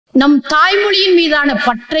நம் தாய்மொழியின் மீதான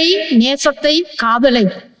பற்றை, நேசத்தை, காதலை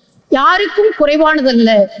யாருக்கும் குறைவானதல்ல,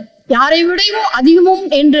 யாரை விடவும் அதிகமும்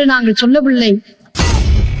என்று நாங்கள் சொல்லவில்லை.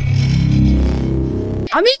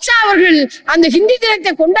 அமித்ஷா அவர்கள் அந்த ஹிந்தி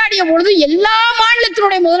தினத்தை கொண்டாடிய பொழுது எல்லா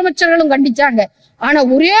மாநிலத்தினுடைய முதலமைச்சர்களும் கண்டிச்சாங்க. ஆனா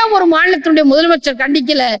ஒரே ஒரு மாநிலத்தினுடைய முதலமைச்சர்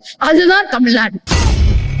கண்டிக்கல, அதுதான் தமிழ்நாடு.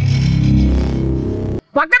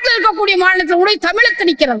 பக்கத்தில் இருக்கக்கூடிய மாநிலத்தில் கூட தமிழை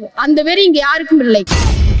திணிக்கிறது, அந்த வெறி இங்க யாருக்கும் இல்லை.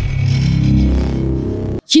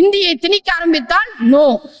 ஹிந்தியை திணிக்க ஆரம்பித்தால் நோ,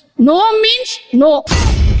 நோ மீன்ஸ் நோ.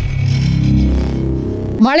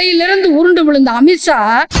 மலையிலிருந்து உருண்டு விழுந்த அமித்ஷா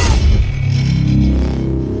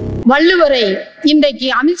வள்ளுவரை இன்றைக்கு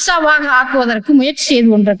அமித்ஷாவாக ஆக்குவதற்கு முயற்சி செய்து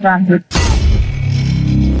கொண்டிருக்கிறார்கள்.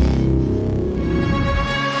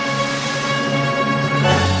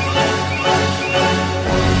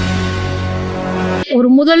 ஒரு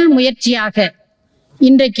முதல் முயற்சியாக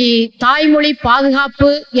இன்றைக்கு தாய்மொழி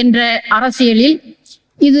பாதுகாப்பு என்ற அரசியலில்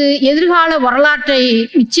இது எதிர்கால வரலாற்றை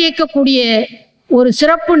நிச்சயிக்கக்கூடிய ஒரு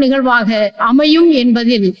சிறப்பு நிகழ்வாக அமையும்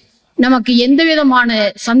என்பதில் நமக்கு எந்தவிதமான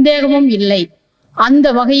சந்தேகமும் இல்லை. அந்த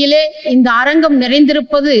வகையிலே இந்த அரங்கம்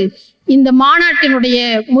நிறைந்திருப்பது இந்த மாநாட்டினுடைய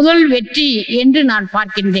முதல் வெற்றி என்று நான்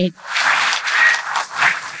பார்க்கின்றேன்.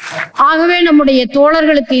 ஆகவே நம்முடைய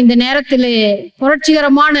தோழர்களுக்கு இந்த நேரத்திலே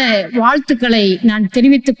புரட்சிகரமான வாழ்த்துக்களை நான்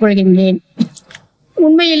தெரிவித்துக் கொள்கின்றேன்.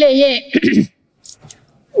 உண்மையிலேயே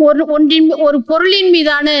ஒரு பொருளின்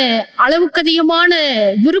மீதான அளவுக்கு அதிகமான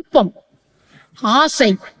விருப்பம், ஆசை,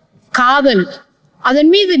 காதல், அதன்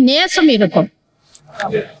மீது நேசம் இருக்கும்.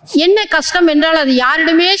 என்ன கஷ்டம் என்றால் அது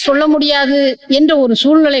யாரிடமே சொல்ல முடியாது என்ற ஒரு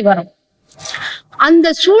சூழ்நிலை வரும்.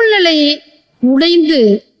 அந்த சூழ்நிலை உடைந்து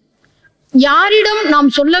யாரிடம்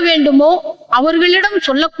நாம் சொல்ல வேண்டுமோ அவர்களிடம்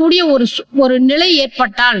சொல்லக்கூடிய ஒரு நிலை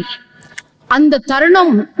ஏற்பட்டால் அந்த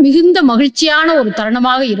தருணம் மிகுந்த மகிழ்ச்சியான ஒரு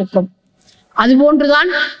தருணமாக இருக்கும். அதுபோன்றுதான்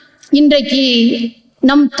இன்றைக்கு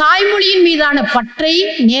நம் தாய்மொழியின் மீதான பற்றை,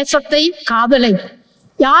 நேசத்தை, காதலை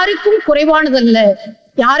யாருக்கும் குறைவானதல்ல,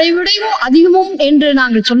 யாரை விடவும் அதிகமும் என்று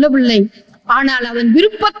நாங்கள் சொல்லவில்லை. ஆனால் அதன்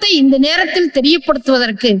விருப்பத்தை இந்த நேரத்தில்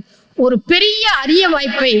தெரியப்படுத்துவதற்கு ஒரு பெரிய அரிய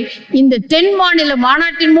வாய்ப்பை இந்த தென் மாநில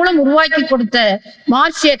மாநாட்டின் மூலம் உருவாக்கி கொடுத்த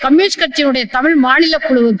மார்க்சிய கம்யூனிஸ்ட் கட்சியினுடைய தமிழ் மாநில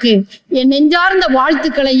குழுவுக்கு என் நெஞ்சார்ந்த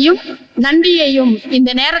வாழ்த்துக்களையும் நன்றியையும்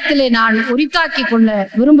இந்த நேரத்திலே நான் உரித்தாக்கி கொள்ள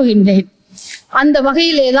விரும்புகின்றேன். அந்த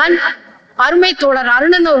வகையிலேதான் அருமை தோழர்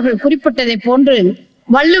அருணன் அவர்கள் குறிப்பிட்டதை போன்று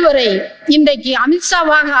வள்ளுவரை இன்றைக்கு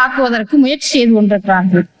அமித்ஷாவாக ஆக்குவதற்கு முயற்சி செய்து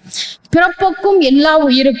கொண்டிருக்கிறார்கள். பிறப்புக்கும் எல்லா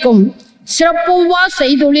உயிருக்கும் சிறப்பொவ்வா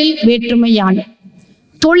செய்தொழில் வேற்றுமையான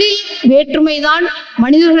தொழில் வேற்றுமைதான்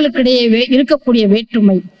மனிதர்களுக்கிடையே இருக்கக்கூடிய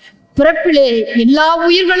வேற்றுமை. பிறப்பிலே எல்லா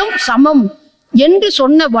உயிர்களும் சமம் என்று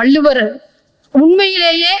சொன்ன வள்ளுவர்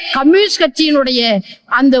உண்மையிலேயே கம்யூனிஸ்ட் கட்சியினுடைய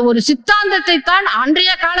அந்த ஒரு சித்தாந்தத்தை தான்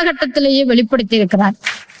அன்றைய காலகட்டத்திலேயே வெளிப்படுத்தி இருக்கிறார்.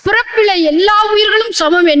 பிறப்பிலே எல்லா உயிர்களும்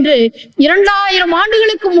சமம் என்று 2000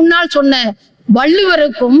 ஆண்டுகளுக்கு முன்னால் சொன்ன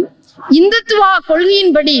வள்ளுவருக்கும் இந்துத்துவ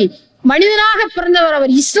கொள்கையின்படி மனிதனாக பிறந்தவர்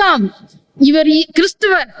அவர் இஸ்லாம், இவர்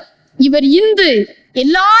கிறிஸ்துவர், இவர் இந்து,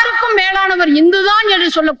 எல்லாருக்கும் மேலானவர் இந்துதான் என்று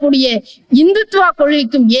சொல்லக்கூடிய இந்துத்துவ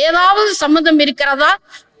கொள்கைக்கும் ஏதாவது சம்மதம் இருக்கிறதா?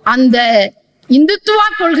 அந்த இந்துத்துவ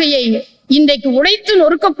கொள்கையை இன்றைக்கு உடைத்து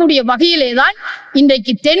நொறுக்கக்கூடிய வகையிலேதான்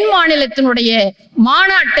இன்றைக்கு தென் மாநிலத்தினுடைய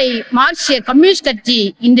மாநாட்டை மார்க்சிய கம்யூனிஸ்ட் கட்சி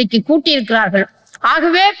இன்றைக்கு கூட்டியிருக்கிறார்கள்.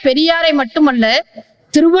 ஆகவே பெரியாரை மட்டுமல்ல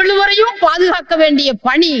திருவள்ளுவரையும் பாதுகாக்க வேண்டிய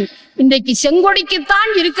பணி இன்றைக்கு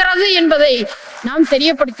செங்கொடிக்குத்தான் இருக்கிறது என்பதை நாம்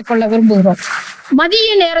தெரியப்படுத்திக் கொள்ள விரும்புகிறோம்.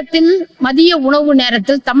 மதிய உணவு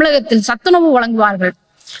நேரத்தில் தமிழகத்தில் சத்துணவு வழங்குவார்கள்.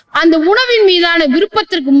 அந்த உணவின் மீதான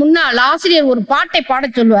விருப்பத்திற்கு முன்னால் ஆசிரியர் ஒரு பாட்டை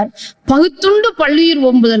பாடச் சொல்வார். பகுத்துண்டு பள்ளியூர்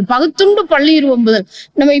ஒம்புதல், பகுத்துண்டு பள்ளியூர் ஒம்புதல்.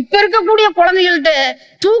 நம்ம இப்ப இருக்கக்கூடிய குழந்தைகள்கிட்ட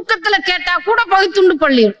தூக்கத்துல கேட்டா கூட பகுத்துண்டு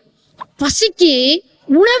பள்ளியூர். பசிக்கு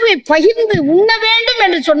உணவை பகிர்ந்து உண்ண வேண்டும்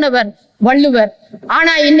என்று சொன்னவர் வள்ளுவர்.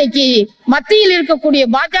 ஆனா இன்னைக்கு மத்தியில் இருக்கக்கூடிய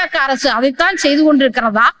பாஜக அரசு அதைத்தான் செய்து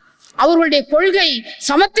கொண்டிருக்கிறதா? அவர்களுடைய கொள்கை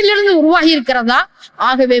சமத்திலிருந்து உருவாகி இருக்கிறதா?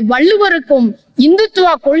 ஆகவே வள்ளுவருக்கும் இந்துத்துவ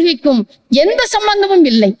கொள்கைக்கும் எந்த சம்பந்தமும்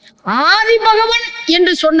இல்லை. ஆதி பகவன்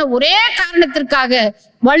என்று சொன்ன ஒரே காரணத்திற்காக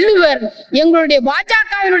வள்ளுவர் எங்களுடைய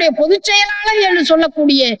பாஜகவினுடைய பொதுச் செயலாளர் என்று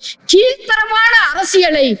சொல்லக்கூடிய கீழ்த்தரமான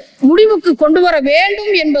அரசியலை முடிவுக்கு கொண்டு வர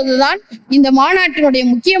வேண்டும் என்பதுதான் இந்த மாநாட்டினுடைய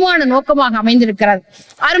முக்கியமான நோக்கமாக அமைந்திருக்கிறது.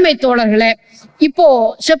 அருமை தோழர்களே, இப்போ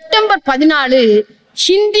செப்டம்பர் 14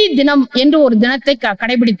 ஹிந்தி தினம் என்று ஒரு தினத்தை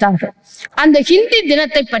கடைபிடித்தார்கள். அந்த ஹிந்தி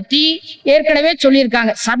தினத்தை பற்றி ஏற்கனவே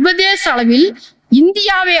சொல்லியிருக்காங்க. சர்வதேச அளவில்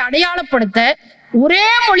இந்தியாவை அடையாளப்படுத்த ஒரே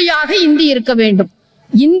மொழியாக இந்தி இருக்க வேண்டும்,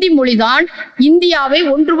 இந்தி மொழிதான் இந்தியாவை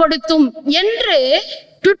ஒன்றுபடுத்தும் என்று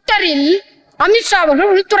ட்விட்டரில் அமித்ஷா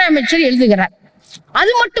அவர்கள் உள்துறை அமைச்சர் எழுதுகிறார்.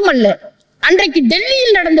 அது மட்டுமல்ல, அன்றைக்கு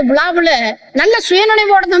டெல்லியில் நடந்த விழாவுல நல்ல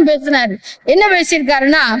சுயநினைவோட தான் பேசினாரு. என்ன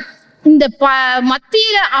பேசியிருக்காருன்னா, இந்த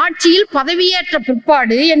மத்திய ஆட்சியில் பதவியேற்ற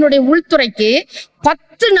பிற்பாடு என்னுடைய உள்துறைக்கு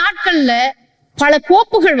 10 நாட்கள்ல பல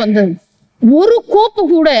கோப்புகள் வந்தது. ஒரு கோப்பு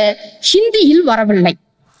கூட ஹிந்தியில் வரவில்லை.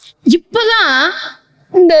 இப்பதான்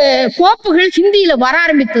இந்த கோப்புகள் ஹிந்தியில வர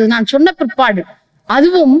ஆரம்பித்தது நான் சொன்ன பிற்பாடு.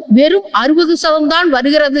 அதுவும் வெறும் 60% தான்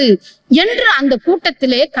வருகிறது என்று அந்த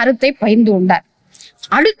கூட்டத்திலே கருத்தை பகிர்ந்து கொண்டார்.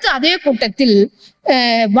 அடுத்து அதே கூட்டத்தில்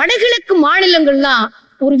வடகிழக்கு மாநிலங்கள்லாம்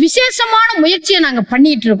ஒரு விசேஷமான முயற்சியை நாங்க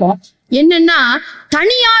பண்ணிட்டு இருக்கோம். என்னன்னா,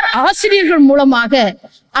 தனியார் ஆசிரியர்கள் மூலமாக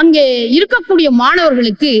அங்கே இருக்கக்கூடிய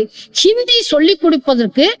மாணவர்களுக்கு ஹிந்தி சொல்லிக்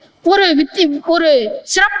கொடுப்பதற்கு ஒரு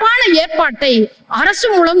சிறப்பான ஏற்பாட்டை அரசு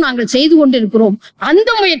மூலம் நாங்கள் செய்து கொண்டிருக்கிறோம். அந்த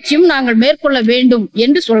முயற்சியும் நாங்கள் மேற்கொள்ள வேண்டும்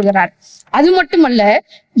என்று சொல்கிறார். அது மட்டுமல்ல,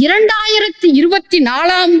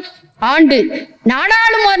 2024ஆம் ஆண்டு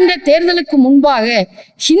நாடாளுமன்ற தேர்தலுக்கு முன்பாக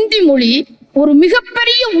ஹிந்தி மொழி ஒரு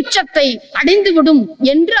மிகப்பெரிய உச்சத்தை அடைந்துவிடும்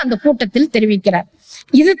என்று அந்த கூட்டத்தில் தெரிவிக்கிறார்.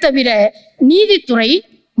 இது தவிர நீதித்துறை,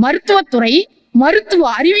 மருத்துவத்துறை, மருத்துவ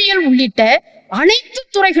அறிவியல் உள்ளிட்ட அனைத்து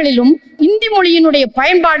துறைகளிலும் இந்தி மொழியினுடைய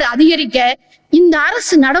பயன்பாடு அதிகரிக்க இந்த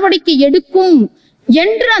அரசு நடவடிக்கை எடுக்கும்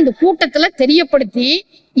என்று அந்த கூட்டத்துல தெரியப்படுத்தி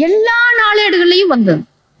எல்லா நாளேடுகளையும் வந்தது.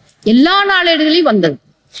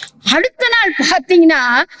 அடுத்த நாள் பாத்தீங்கன்னா,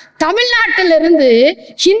 தமிழ்நாட்டிலிருந்து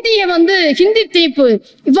ஹிந்தி தீர்ப்பு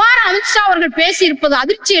இவ்வாறு அமித்ஷா அவர்கள் பேசியிருப்பது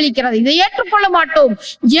அதிர்ச்சி அளிக்கிறது, இதை ஏற்றுக்கொள்ள மாட்டோம்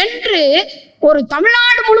என்று ஒரு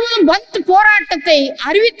தமிழ்நாடு முழுவதும் பந்த் போராட்டத்தை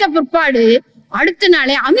அறிவித்த பிற்பாடு அடுத்த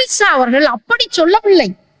நாளே அமித்ஷா அவர்கள் அப்படி சொல்லவில்லை.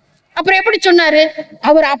 அப்புறம் எப்படி சொன்னாரு?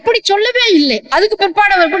 அவர் அப்படி சொல்லவே இல்லை. அதுக்கு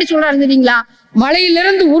பிற்பாடு அவர் எப்படி சொல்றாரு தெரியுங்களா?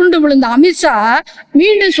 மலையிலிருந்து உருண்டு விழுந்த அமித்ஷா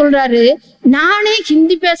மீண்டும் சொல்றாரு, நானே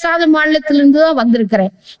ஹிந்தி பேசாத மாநிலத்திலிருந்து தான்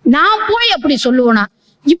வந்திருக்கிறேன், நான் போய் அப்படி சொல்லுவேனா?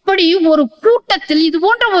 இப்படி ஒரு கூட்டத்தில், இது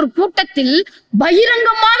போன்ற ஒரு கூட்டத்தில்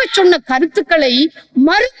பகிரங்கமாக சொன்ன கருத்துக்களை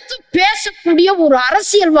மறுத்து பேசக்கூடிய ஒரு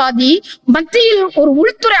அரசியல்வாதி மத்தியில் ஒரு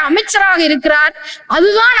உள்துறை அமைச்சராக இருக்கிறார்.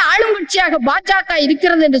 அதுதான் ஆளுங்கட்சியாக பாஜக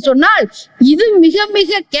இருக்கிறது என்று சொன்னால் இது மிக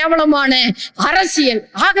மிக கேவலமான அரசியல்.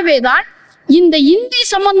 ஆகவேதான் இந்த இந்தி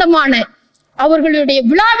சம்பந்தமான அவர்களுடைய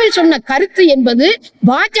விழாவில் சொன்ன கருத்து என்பது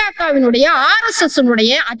பாஜகவினுடைய RSS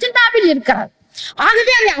அஜெண்டாவில் இருக்கிறார்.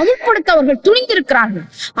 ஆகவே அதை அமுல்படுத்த அவர்கள் துணிந்திருக்கிறார்கள்.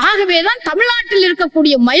 ஆகவேதான் தமிழ்நாட்டில்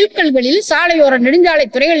இருக்கக்கூடிய மைல்கல்களில், சாலையோர நெடுஞ்சாலை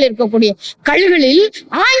துறைகளில் இருக்கக்கூடிய கல்களில்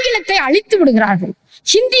ஆங்கிலத்தை அழித்து விடுகிறார்கள்,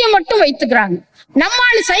 ஹிந்தியை மட்டும் வைத்துக்கிறாங்க.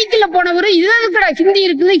 நம்மால் சைக்கிள்ல போனவரு இதுக்கட ஹிந்தி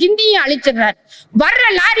இருக்குது, ஹிந்தியும் அழிச்சிடுறாரு. வர்ற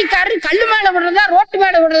லாரிக்காரரு கல்லு மேல விடுறதா ரோட்டு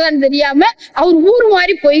மேல விடுறதான்னு தெரியாம அவர் ஊரு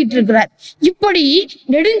மாதிரி போயிட்டு இருக்கிறார். இப்படி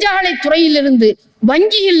நெடுஞ்சாலை துறையிலிருந்து,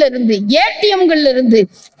 வங்கியில இருந்து, ATMகள்ல இருந்து,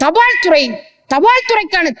 தபால்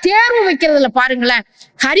துறைக்கான தேர்வு வைக்கிறதுல பாருங்களேன்,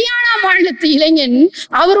 ஹரியானா மாநிலத்து இளைஞன்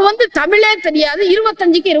அவர் தமிழே தெரியாது,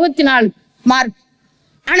 25க்கு 24 மார்க்.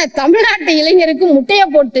 ஆனா தமிழ்நாட்டு இளைஞருக்கு முட்டைய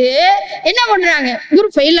போட்டு என்ன பண்றாங்க? இவரு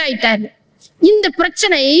ஃபெயில் ஆயிட்டாரு. இந்த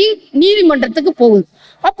பிரச்சனை நீதிமன்றத்துக்கு போகுது.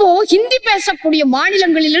 அப்போ ஹிந்தி பேசக்கூடிய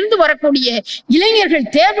மாநிலங்களிலிருந்து வரக்கூடிய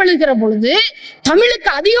இளைஞர்கள் தேர்வெழுகிற பொழுது தமிழுக்கு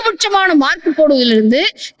அதிகபட்சமான மார்க் போடுவதிலிருந்து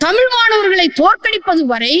தமிழ் மாணவர்களை தோற்கடிப்பது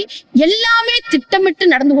வரை எல்லாமே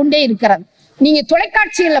திட்டமிட்டு நடந்து கொண்டே இருக்கிறது. நீங்க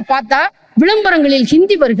தொலைக்காட்சிகள்ல பார்த்தா விளம்பரங்களில்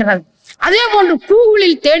ஹிந்தி வருகிறது. அதே போன்று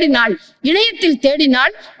கூகுளில் தேடினால், இணையத்தில்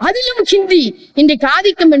தேடினால் அதிலும் ஹிந்தி இன்றைக்கு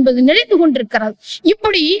ஆதிக்கம் என்பது நினைத்து கொண்டிருக்கிறது.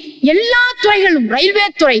 இப்படி எல்லா துறைகளும், ரயில்வே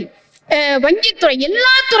துறை, வங்கித்துறை,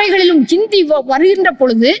 எல்லா துறைகளிலும் ஹிந்தி வருகின்ற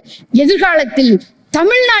பொழுது எதிர்காலத்தில்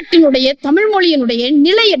தமிழ்நாட்டினுடைய தமிழ் மொழியினுடைய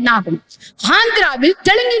நிலை என்னாகும்? ஆந்திராவில்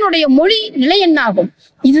தெலுங்கினுடைய மொழி நிலை என்னாகும்?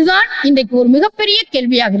 இதுதான் இன்றைக்கு ஒரு மிகப்பெரிய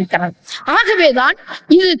கேள்வியாக இருக்கிறது. ஆகவேதான்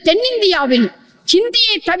இது தென்னிந்தியாவில்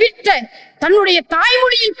ஹிந்தியை தவிர்த்த தன்னுடைய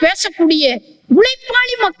தாய்மொழியில் பேசக்கூடிய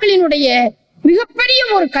உழைப்பாளி மக்களினுடைய மிகப்பெரிய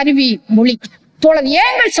ஒரு கருவி மொழி. தோழர்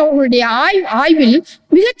ஏங்கல்ஸ் அவர்களுடைய ஆய்வில்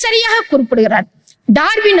மிகச்சரியாக குறிப்பிடுகிறார்.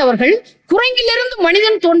 டார்வின் அவர்கள் குரங்கிலிருந்து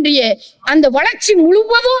மனிதன் தோன்றிய அந்த வளர்ச்சி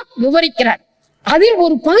முழுவதும் விவரிக்கிறார். அதில்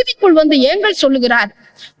ஒரு பகுதிக்குள் ஏங்கல் சொல்லுகிறார்,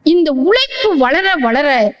 இந்த உழைப்பு வளர வளர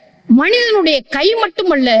மனிதனுடைய கை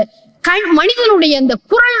மட்டுமல்ல, மனிதனுடைய அந்த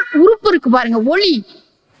குரல் உறுப்பு இருக்கு பாருங்க, ஒளி,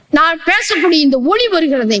 நான் பேசக்கூடிய இந்த ஒளி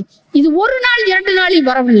வருகிறதே, இது ஒரு நாள் 2 நாளில்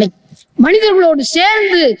வரவில்லை. மனிதர்களோடு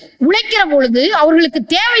சேர்ந்து உழைக்கிற பொழுது, அவர்களுக்கு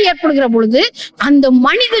தேவை ஏற்படுகிற பொழுது அந்த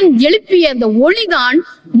மனிதன் எழுப்பிய அந்த ஒளிதான்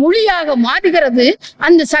மொழியாக மாறுகிறது.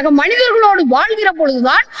 அந்த சக மனிதர்களோடு வாழ்கிற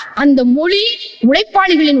பொழுதுதான் அந்த மொழி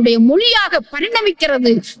உழைப்பாளிகளினுடைய மொழியாக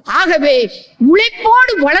பரிணமிக்கிறது. ஆகவே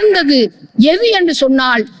உழைப்போடு வளர்ந்தது எது என்று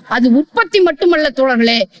சொன்னால் அது உற்பத்தி மட்டுமல்ல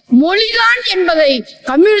தோழர்களே, மொழிதான் என்பதை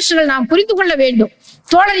கம்யூனிஸ்டுகள் நாம் புரிந்து கொள்ள வேண்டும்.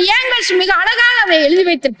 தோழர் ஏங்கல்ஸ் மிக அழகாக அதை எழுதி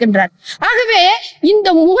வைத்திருக்கின்றார். ஆகவே இந்த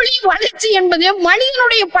மொழி வளர்ச்சி என்பது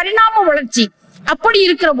மனிதனுடைய பரிணாம வளர்ச்சி. அப்படி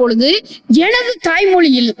இருக்கிற பொழுது எனது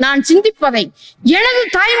தாய்மொழியில் நான் சிந்திப்பதை, எனது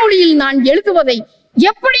தாய்மொழியில் நான் எழுதுவதை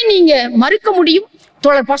எப்படி நீங்க மறுக்க முடியும்?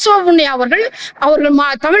 தோழர் பசுவபுண்ணிய அவர்கள்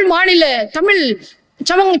தமிழ் மாநில தமிழ்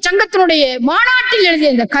சங்கத்தினுடைய மாநாட்டில்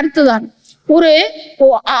எழுதிய இந்த கருத்து தான். ஒரு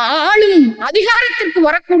ஆளும் அதிகாரத்திற்கு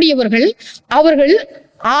வரக்கூடியவர்கள் அவர்கள்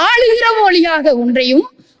ஆளுகிற மொழியாக ஒன்றையும்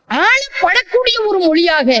ஆளப்படக்கூடிய ஒரு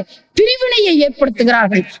மொழியாக பிரிவினையை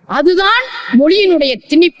ஏற்படுத்துகிறார்கள். அதுதான் மொழியினுடைய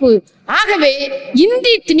திணிப்பு. ஆகவே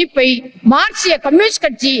இந்தி திணிப்பை மார்க்சிய கம்யூனிஸ்ட்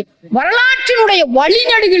கட்சி வரலாற்றினுடைய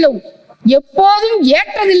வழிநடுகிலும் எப்போதும்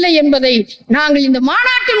ஏற்றதில்லை என்பதை நாங்கள் இந்த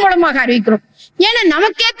மாநாட்டின் மூலமாக அறிவிக்கிறோம். ஏன்னா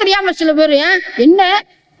நமக்கே தெரியாம சில பேர் என்ன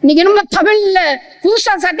இன்னைக்கு நம்ம தமிழ்ல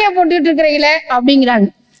புதுசா சட்டையை போட்டுக்கிட்டு இருக்கிறீங்களே அப்படிங்கிறாங்க.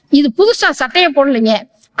 இது புதுசா சட்டையை போடலைங்க.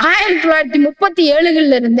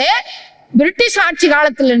 1937 இருந்தே பிரிட்டிஷ் ஆட்சி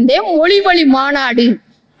காலத்திலிருந்தே மொழி வழி மாநாடு,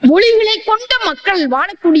 மொழிகளை கொண்ட மக்கள்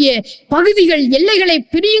வாழக்கூடிய பகுதிகள் எல்லைகளை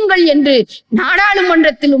பிரியுங்கள் என்று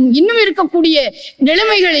நாடாளுமன்றத்திலும் இன்னும் இருக்கக்கூடிய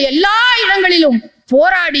நிலைமைகள் எல்லா இடங்களிலும்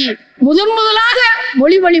போராடி முதலாக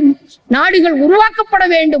மொழி வழி நாடுகள் உருவாக்கப்பட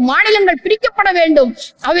வேண்டும், மாநிலங்கள் பிரிக்கப்பட வேண்டும்,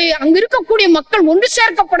 அவை அங்கு இருக்கக்கூடிய மக்கள் ஒன்று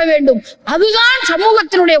சேர்க்கப்பட வேண்டும், அதுதான்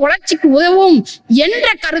சமூகத்தினுடைய வளர்ச்சிக்கு உதவும் என்ற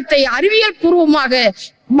கருத்தை அறிவியல் பூர்வமாக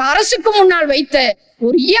அரசுக்கு முன்னால் வைத்த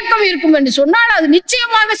ஒரு இயக்கம் இருக்கும் என்று சொன்னால் அது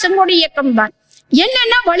நிச்சயமாக செங்கோடி இயக்கம் தான்.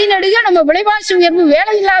 என்னன்னா வழிநடுக நம்ம விலைவாசி உயர்வு,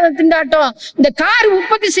 வேலை இல்லாத திண்டாட்டம், இந்த கார்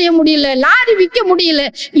உற்பத்தி செய்ய முடியல, லாரி விற்க முடியல,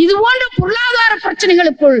 இது போன்ற பொருளாதார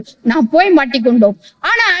பிரச்சனைகளுக்குள் நாம் போய் மாட்டிக்கொண்டோம்.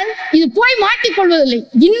 ஆனால் இது போய் மாட்டிக்கொள்வதில்லை.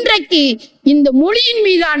 இன்றைக்கு இந்த மொழியின்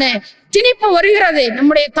மீதான திணிப்பு வருகிறது.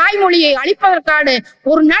 நம்முடைய தாய்மொழியை அழிப்பதற்கான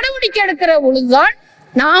ஒரு நடவடிக்கை எடுக்கிற பொழுதுதான்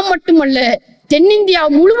நாம் மட்டுமல்ல தென்னிந்தியா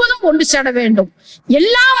முழுவதும் கொண்டு செல்ல வேண்டும்.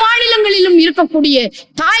 எல்லா மாநிலங்களிலும் இருக்கக்கூடிய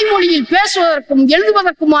தாய்மொழியில் பேசுவதற்கும்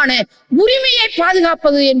எழுதுவதற்குமான உரிமையை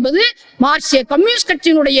பாதுகாப்பது என்பது மார்க்சிய கம்யூனிஸ்ட்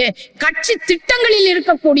கட்சியினுடைய கட்சி திட்டங்களில்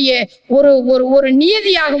இருக்கக்கூடிய ஒரு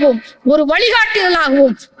நியதியாகவும் ஒரு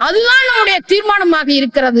வழிகாட்டுதலாகவும் அதுதான் நம்முடைய தீர்மானமாக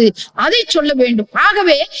இருக்கிறது. அதை சொல்ல வேண்டும்.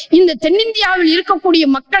 ஆகவே இந்த தென்னிந்தியாவில் இருக்கக்கூடிய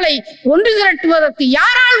மக்களை ஒன்று திரட்டுவதற்கு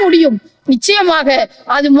யாரால் முடியும்? நிச்சயமாக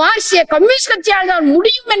அது மார்க்சிய கம்யூனிஸ்ட் கட்சியால் தான்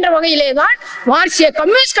முடியும் என்ற வகையிலே தான் மார்க்சிய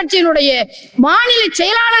கம்யூனிஸ்ட் கட்சியினுடைய மாநில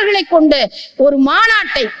செயலாளர்களை கொண்ட ஒரு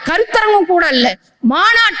மாநாட்டை, கருத்தரங்கம் கூட அல்ல,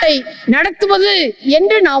 மாநாட்டை நடத்துவது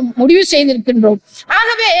என்று நாம் முடிவு செய்திருக்கின்றோம்.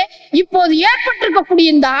 ஆகவே இப்போது ஏற்பட்டிருக்கக்கூடிய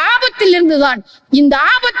இந்த ஆபத்தில் இருந்துதான், இந்த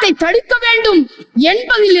ஆபத்தை தடுக்க வேண்டும்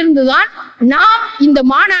என்பதில் இருந்துதான் நாம் இந்த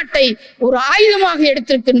மாநாட்டை ஒரு ஆயுதமாக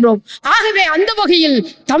எடுத்திருக்கின்றோம். ஆகவே அந்த வகையில்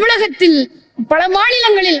தமிழகத்தில் பல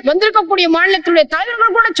மாநிலங்களில் வந்திருக்கக்கூடிய மாநிலத்தினுடைய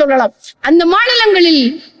தலைவர்கள் கூட சொல்லலாம். அந்த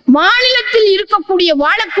மாநிலத்தில் இருக்கக்கூடிய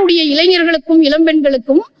வாழக்கூடிய இளைஞர்களுக்கும்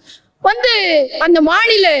இளம்பெண்களுக்கும் அந்த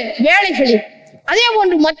மாநில வேலைகளில், அதே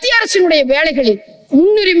போன்று மத்திய அரசினுடைய வேலைகளில்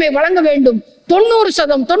முன்னுரிமை வழங்க வேண்டும்.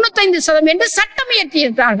 90%, 95% என்று சட்டம்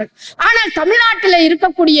இயற்றியிருக்கிறார்கள். ஆனால் தமிழ்நாட்டில்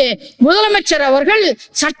இருக்கக்கூடிய முதலமைச்சர் அவர்கள்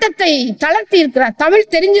சட்டத்தை தளர்த்தி இருக்கிறார்.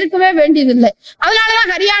 தமிழ் தெரிஞ்சிருக்கவே வேண்டியதில்லை.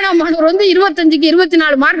 அதனாலதான் ஹரியானா மாணவர் 25க்கு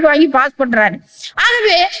 24 மார்க் வாங்கி பாஸ் பண்றாரு.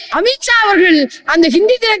 ஆகவே அமித்ஷா அவர்கள் அந்த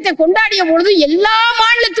ஹிந்தி தினத்தை கொண்டாடிய பொழுது எல்லா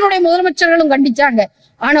மாநிலத்தினுடைய முதலமைச்சர்களும் கண்டிச்சாங்க.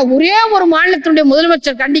 ஆனா ஒரே ஒரு மாநிலத்தினுடைய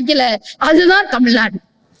முதலமைச்சர் கண்டிக்கல. அதுதான் தமிழ்நாடு.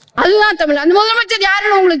 அந்த முதலமைச்சர்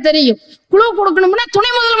யாருன்னு உங்களுக்கு தெரியும். குழு கொடுக்கணும்னா துணை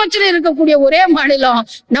முதலமைச்சர் இருக்கக்கூடிய ஒரே மாநிலம்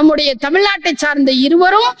நம்முடைய தமிழ்நாட்டை சார்ந்த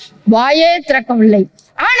இருவரும் வாயே திறக்கவில்லை.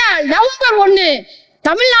 ஆனால் நவம்பர் 1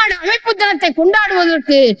 தமிழ்நாடு அமைப்பு தினத்தை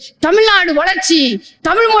கொண்டாடுவதற்கு தமிழ்நாடு வளர்ச்சி,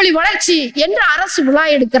 தமிழ் மொழி வளர்ச்சி என்று அரசு விழா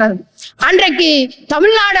எடுக்கிறது. அன்றைக்கு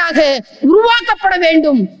தமிழ்நாடாக உருவாக்கப்பட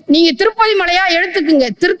வேண்டும். நீங்க திருப்பதி மலையா எடுத்துக்குங்க,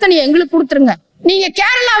 திருத்தணி எங்களுக்கு கொடுத்துருங்க. நீங்க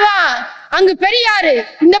கேரளாவா, அங்கு பெரியாறு,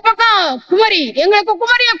 இந்த பக்கம் குமரி, எங்களுக்கு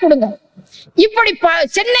குமரியா கொடுங்க. இப்படி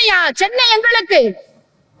சென்னையா, சென்னை எங்களுக்கு,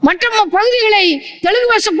 மற்ற பகுதிகளை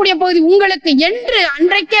தெலுங்கு பேசக்கூடிய பகுதி உங்களுக்கு என்று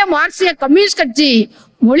அன்றைக்கே மார்க்சிய கம்யூனிஸ்ட் கட்சி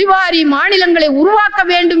மொழிவாரி மாநிலங்களை உருவாக்க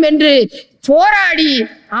வேண்டும் என்று போராடி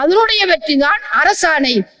அதனுடைய வெற்றி தான்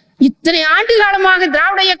அரசாணை. இத்தனை ஆண்டு காலமாக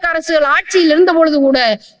திராவிட இயக்க அரசுகள் ஆட்சியில் இருந்த பொழுது கூட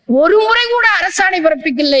ஒரு முறை கூட அரசாணை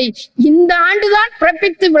பிறப்பிக்கவில்லை. இந்த ஆண்டுதான்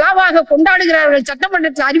பிறப்பித்து விழாவாக கொண்டாடுகிறார்கள்,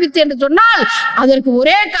 சட்டமன்றத்தில் அறிவித்து என்று சொன்னால் அதற்கு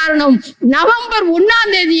ஒரே காரணம், நவம்பர்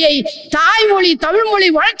 1ஆம் தேதியை தாய்மொழி தமிழ் மொழி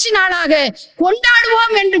வளர்ச்சி நாளாக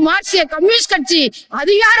கொண்டாடுவோம் என்று மார்க்சிய கம்யூனிஸ்ட் கட்சி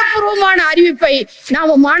அதிகாரப்பூர்வமான அறிவிப்பை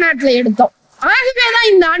நாம மாநாட்டில் எடுத்தோம். ஆகவேதான்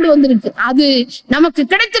இந்த ஆண்டு வந்திருக்கு. அது நமக்கு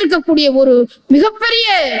கிடைத்திருக்கக்கூடிய ஒரு மிகப்பெரிய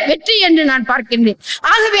வெற்றி என்று நான் பார்க்கின்றேன்.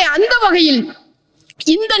 ஆகவே அந்த வகையில்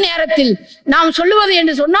இந்த நேரத்தில் நாம் சொல்லுவது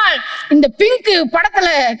என்று சொன்னால், இந்த பிங்க் படத்துல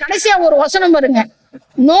கடைசியா ஒரு வசனம் வருங்க,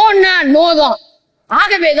 நோன்னா நோதான்.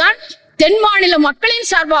 ஆகவேதான் தென் மாநில மக்களின்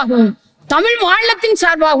சார்பாகவும் தமிழ் மாநிலத்தின்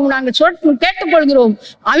சார்பாகவும் நாங்கள் கேட்டுக்கொள்கிறோம்.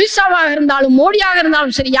 அமித்ஷாவாக இருந்தாலும் மோடியாக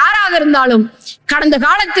இருந்தாலும் சரி, யாராக இருந்தாலும் கடந்த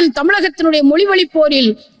காலத்தில் தமிழகத்தினுடைய மொழிவழி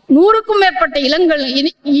போரில் 100க்கும் மேற்பட்ட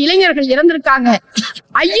இளைஞர்கள் இறந்திருக்காங்க.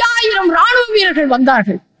 5000 ராணுவ வீரர்கள்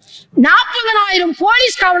வந்தார்கள். 40,000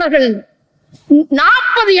 போலீஸ் காவலர்கள்.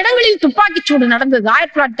 40 இடங்களில் துப்பாக்கிச்சூடு நடந்தது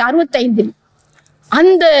 1965.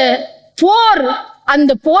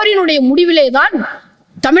 அந்த போரினுடைய முடிவிலேதான்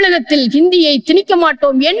தமிழகத்தில் ஹிந்தியை திணிக்க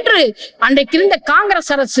மாட்டோம் என்று அன்றைக்கு இருந்த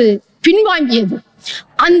காங்கிரஸ் அரசு பின்வாங்கியது.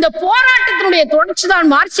 அந்த போராட்டத்தினுடைய தொடர்ச்சிதான்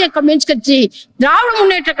மார்க்சிய கம்யூனிஸ்ட் கட்சி திராவிட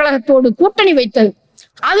முன்னேற்ற கழகத்தோடு கூட்டணி வைத்தது.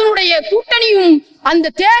 அதனுடைய கூட்டணியும்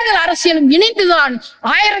அந்த தேர்தல் அரசியலும் இணைந்துதான்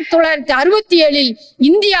 1967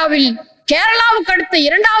 இந்தியாவில் கேரளாவுக்கு அடுத்த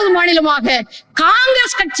 2வது மாநிலமாக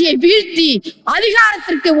காங்கிரஸ் கட்சியை வீழ்த்தி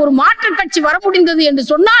அதிகாரத்திற்கு ஒரு மாற்று கட்சி வர முடிந்தது என்று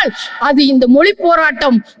சொன்னால் அது இந்த மொழி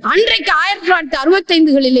போராட்டம் அன்றைக்கு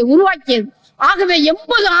 1965களிலே உருவாக்கியது. ஆகவே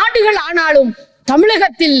 80 ஆண்டுகள் ஆனாலும்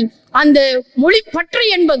தமிழகத்தில் அந்த மொழி பற்று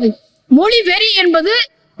என்பது, மொழி வெறி என்பது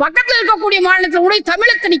பக்கத்தில் இருக்கக்கூடிய மாநிலத்தில் கூட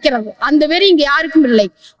தமிழை திணிக்கிறது. அந்த வெறி இங்க யாருக்கும் இல்லை.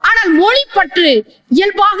 ஆனால் மொழி பற்று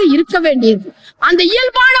இயல்பாக இருக்க வேண்டியது. அந்த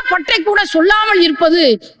இயல்பான பற்றை கூட சொல்லாமல் இருப்பது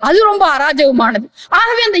அது ரொம்ப அராஜகமானது.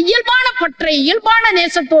 ஆகவே அந்த இயல்பான பற்றை, இயல்பான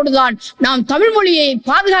நேசத்தோடு தான் நாம் தமிழ் மொழியை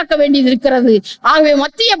பாதுகாக்க வேண்டியது இருக்கிறது. ஆகவே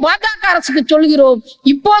மத்திய பாஜக அரசுக்கு சொல்கிறோம்,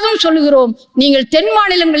 இப்போதும் சொல்லுகிறோம், நீங்கள் தென்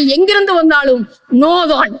மாநிலங்கள் எங்கிருந்து வந்தாலும் நோ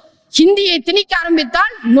தான். ஹிந்தியை திணிக்க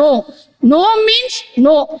ஆரம்பித்தால் நோ, நோ மீன்ஸ்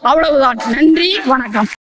நோ, அவ்வளவுதான். நன்றி, வணக்கம்.